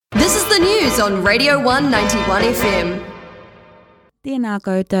news on Radio 191 FM. Tēnā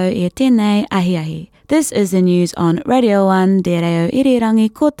koutou e tēnei ahi. This is the news on Radio 1 Te Reo Irirangi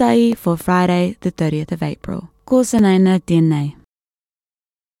Kotai for Friday, the 30th of April. Ko sanaina tēnei.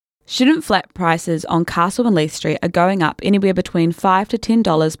 Student flat prices on Castle and Leith Street are going up anywhere between $5 to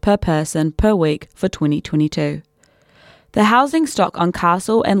 $10 per person per week for 2022. The housing stock on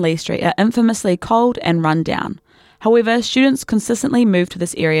Castle and Leith Street are infamously cold and run down. However, students consistently move to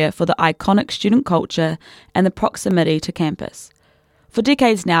this area for the iconic student culture and the proximity to campus. For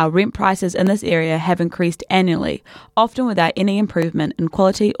decades now, rent prices in this area have increased annually, often without any improvement in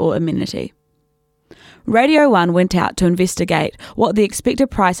quality or amenity. Radio 1 went out to investigate what the expected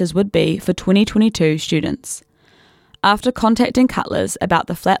prices would be for 2022 students. After contacting Cutlers about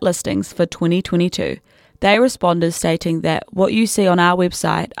the flat listings for 2022, they responded stating that what you see on our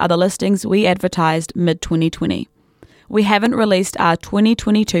website are the listings we advertised mid-2020. We haven't released our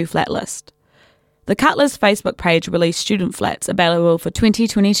 2022 flat list. The Cutlers Facebook page released student flats available for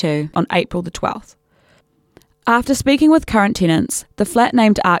 2022 on April the 12th. After speaking with current tenants, the flat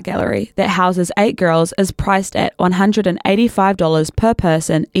named Art Gallery that houses 8 girls is priced at $185 per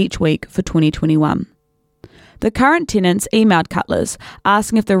person each week for 2021. The current tenants emailed Cutlers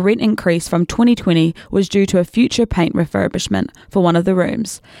asking if the rent increase from 2020 was due to a future paint refurbishment for one of the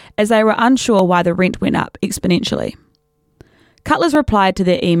rooms, as they were unsure why the rent went up exponentially. Cutlers replied to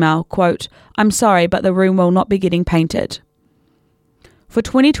their email, quote, "I'm sorry, but the room will not be getting painted." For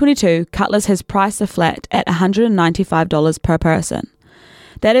 2022, Cutlers has priced the flat at $195 per person.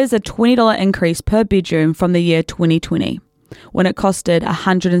 That is a $20 increase per bedroom from the year 2020, when it costed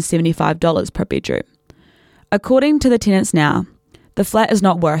 $175 per bedroom. According to the tenants now, the flat is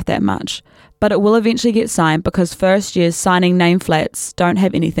not worth that much, but it will eventually get signed because first years signing name flats don't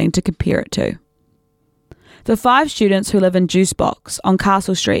have anything to compare it to. The 5 students who live in Juice Box on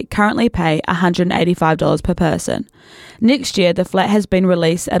Castle Street currently pay $185 per person. Next year, the flat has been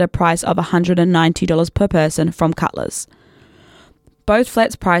released at a price of $190 per person from Cutlers. Both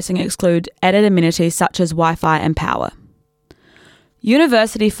flats' pricing exclude added amenities such as Wi-Fi and power.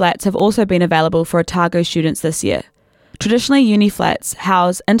 University flats have also been available for Otago students this year. Traditionally, uni flats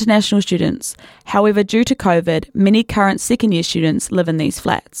house international students. However, due to COVID, many current second-year students live in these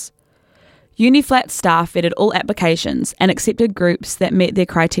flats. Uniflat staff vetted all applications and accepted groups that met their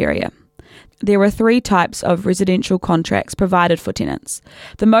criteria. There were 3 types of residential contracts provided for tenants.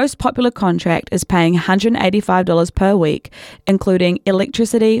 The most popular contract is paying $185 per week, including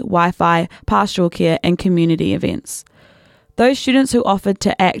electricity, Wi-Fi, pastoral care, and community events. Those students who offered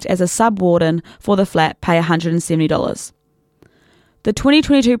to act as a sub-warden for the flat pay $170. The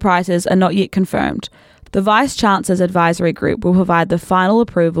 2022 prices are not yet confirmed. The Vice-Chancellor's Advisory Group will provide the final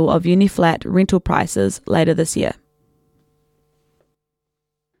approval of Uniflat rental prices later this year.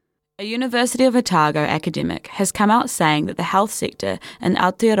 A University of Otago academic has come out saying that the health sector in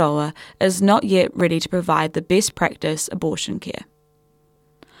Aotearoa is not yet ready to provide the best practice abortion care.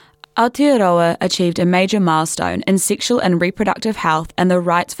 Aotearoa achieved a major milestone in sexual and reproductive health and the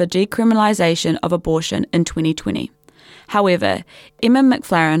rights for decriminalisation of abortion in 2020. However, Emma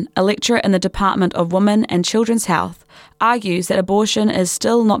McLaren, a lecturer in the Department of Women and Children's Health, argues that abortion is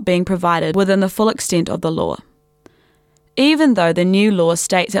still not being provided within the full extent of the law. Even though the new law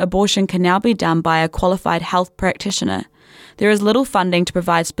states that abortion can now be done by a qualified health practitioner, there is little funding to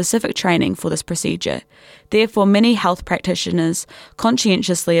provide specific training for this procedure. Therefore, many health practitioners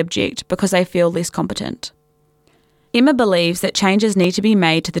conscientiously object because they feel less competent. Emma believes that changes need to be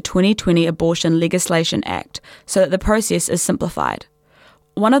made to the 2020 Abortion Legislation Act so that the process is simplified.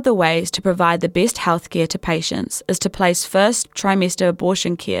 One of the ways to provide the best healthcare to patients is to place first trimester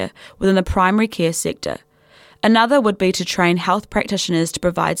abortion care within the primary care sector. Another would be to train health practitioners to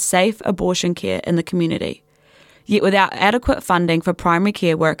provide safe abortion care in the community. Yet without adequate funding for primary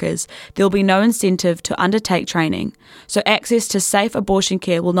care workers, there will be no incentive to undertake training, so access to safe abortion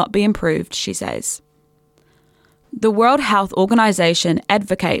care will not be improved, she says. The World Health Organization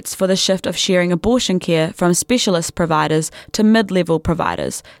advocates for the shift of sharing abortion care from specialist providers to mid-level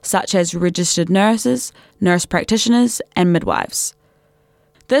providers, such as registered nurses, nurse practitioners, and midwives.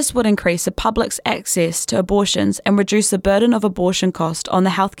 This would increase the public's access to abortions and reduce the burden of abortion cost on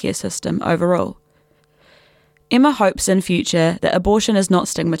the healthcare system overall. Emma hopes in future that abortion is not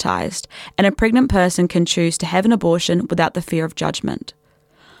stigmatised and a pregnant person can choose to have an abortion without the fear of judgment.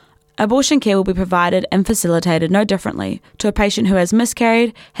 Abortion care will be provided and facilitated no differently to a patient who has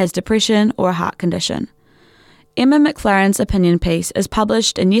miscarried, has depression or a heart condition. Emma McLaren's opinion piece is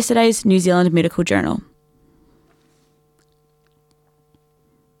published in yesterday's New Zealand Medical Journal.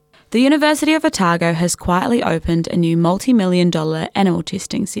 The University of Otago has quietly opened a new multi-million-dollar animal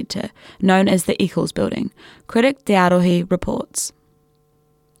testing centre, known as the Eccles Building, critic Te Arohi reports.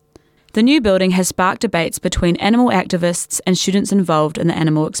 The new building has sparked debates between animal activists and students involved in the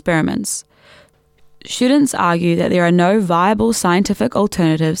animal experiments. Students argue that there are no viable scientific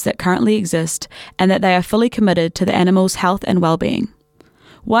alternatives that currently exist and that they are fully committed to the animals' health and well-being.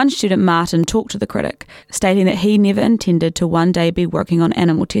 One student, Martin, talked to the critic, stating that he never intended to one day be working on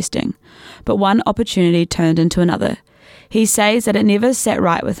animal testing, but one opportunity turned into another. He says that it never sat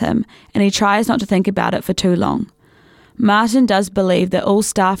right with him, and he tries not to think about it for too long. Martin does believe that all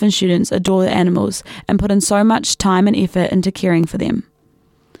staff and students adore the animals and put in so much time and effort into caring for them.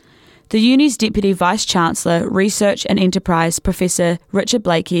 The Uni's Deputy Vice-Chancellor, Research and Enterprise, Professor Richard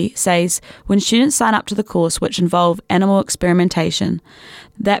Blakey, says when students sign up to the course which involve animal experimentation,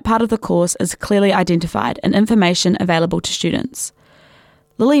 that part of the course is clearly identified and information available to students.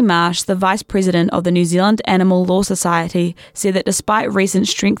 Lily Marsh, the Vice President of the New Zealand Animal Law Society, said that despite recent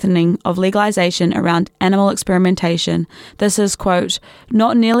strengthening of legalisation around animal experimentation, this is, quote,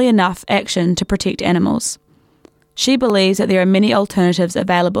 not nearly enough action to protect animals. She believes that there are many alternatives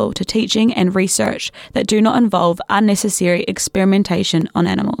available to teaching and research that do not involve unnecessary experimentation on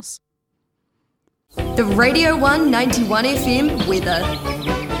animals. The Radio 1 91 FM weather.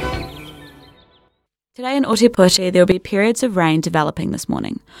 Today in Ōtepoti, there will be periods of rain developing this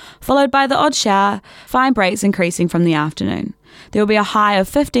morning, followed by the odd shower, fine breaks increasing from the afternoon. There will be a high of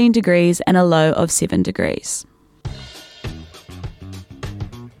 15 degrees and a low of 7 degrees.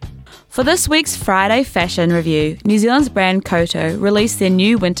 For this week's Friday fashion review, New Zealand's brand Koto released their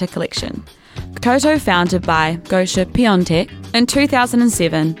new winter collection. Koto, founded by Gosha Piontek in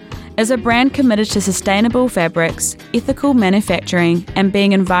 2007, is a brand committed to sustainable fabrics, ethical manufacturing, and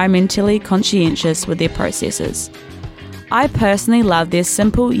being environmentally conscientious with their processes. I personally love their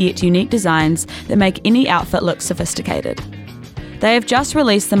simple yet unique designs that make any outfit look sophisticated. They have just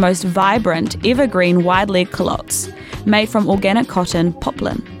released the most vibrant, evergreen wide-leg culottes, made from organic cotton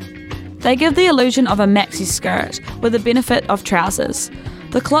poplin. They give the illusion of a maxi skirt with the benefit of trousers.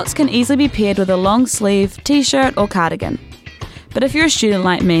 The culottes can easily be paired with a long sleeve t-shirt or cardigan. But if you're a student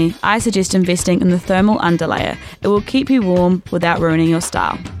like me, I suggest investing in the thermal underlayer. It will keep you warm without ruining your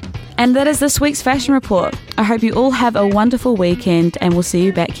style. And that is this week's fashion report. I hope you all have a wonderful weekend and we'll see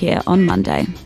you back here on Monday.